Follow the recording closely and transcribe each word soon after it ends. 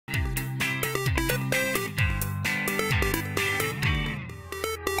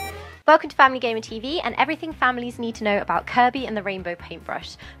Welcome to Family Gamer TV and everything families need to know about Kirby and the Rainbow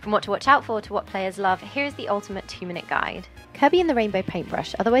Paintbrush. From what to watch out for to what players love, here's the ultimate 2-minute guide. Kirby and the Rainbow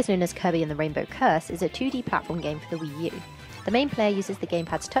Paintbrush, otherwise known as Kirby and the Rainbow Curse, is a 2D platform game for the Wii U. The main player uses the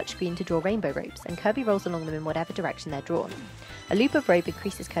gamepad's touchscreen to draw rainbow ropes, and Kirby rolls along them in whatever direction they're drawn. A loop of rope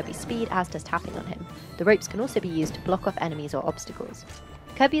increases Kirby's speed, as does tapping on him. The ropes can also be used to block off enemies or obstacles.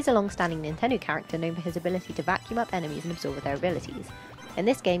 Kirby is a long-standing Nintendo character known for his ability to vacuum up enemies and absorb their abilities. In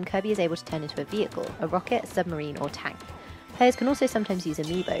this game, Kirby is able to turn into a vehicle, a rocket, submarine, or tank. Players can also sometimes use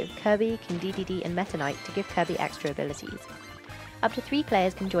Amiibo, Kirby, King Dedede, and Meta Knight to give Kirby extra abilities. Up to 3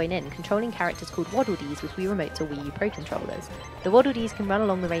 players can join in, controlling characters called Waddle Dees with Wii Remotes or Wii U Pro Controllers. The Waddle Dees can run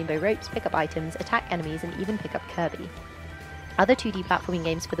along the rainbow ropes, pick up items, attack enemies, and even pick up Kirby. Other 2D platforming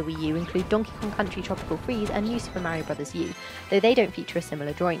games for the Wii U include Donkey Kong Country Tropical Freeze and New Super Mario Bros. U, though they don't feature a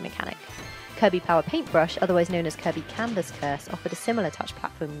similar drawing mechanic. Kirby Power Paintbrush, otherwise known as Kirby Canvas Curse, offered a similar touch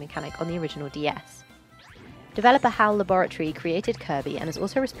platforming mechanic on the original DS. Developer HAL Laboratory created Kirby and is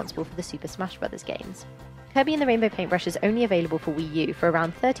also responsible for the Super Smash Bros. Games. Kirby and the Rainbow Paintbrush is only available for Wii U for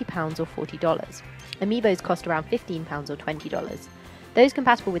around £30 or $40. Amiibos cost around £15 or $20. Those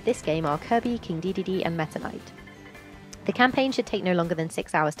compatible with this game are Kirby, King Dedede, and Meta Knight. The campaign should take no longer than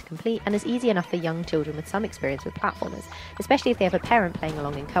 6 hours to complete and is easy enough for young children with some experience with platformers, especially if they have a parent playing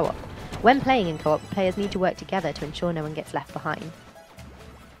along in co-op. When playing in co-op, players need to work together to ensure no one gets left behind.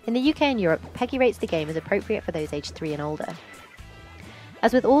 In the UK and Europe, PEGI rates the game as appropriate for those aged 3 and older.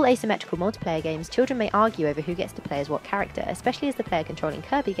 As with all asymmetrical multiplayer games, children may argue over who gets to play as what character, especially as the player controlling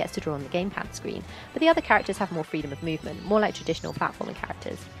Kirby gets to draw on the gamepad screen, but the other characters have more freedom of movement, more like traditional platformer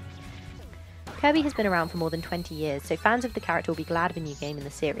characters. Kirby has been around for more than 20 years, so fans of the character will be glad of a new game in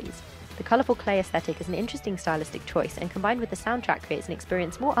the series. The colourful clay aesthetic is an interesting stylistic choice, and combined with the soundtrack creates an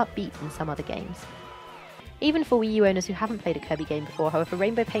experience more upbeat than some other games. Even for Wii U owners who haven't played a Kirby game before, however,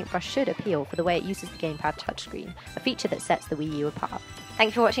 Rainbow Paintbrush should appeal for the way it uses the gamepad touchscreen, a feature that sets the Wii U apart.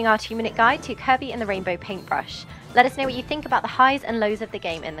 Thanks for watching our 2-minute guide to Kirby and the Rainbow Paintbrush. Let us know what you think about the highs and lows of the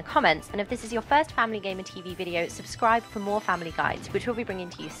game in the comments, and if this is your first Family Gamer TV video, subscribe for more family guides, which we'll be bringing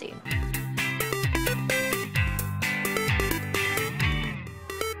to you soon.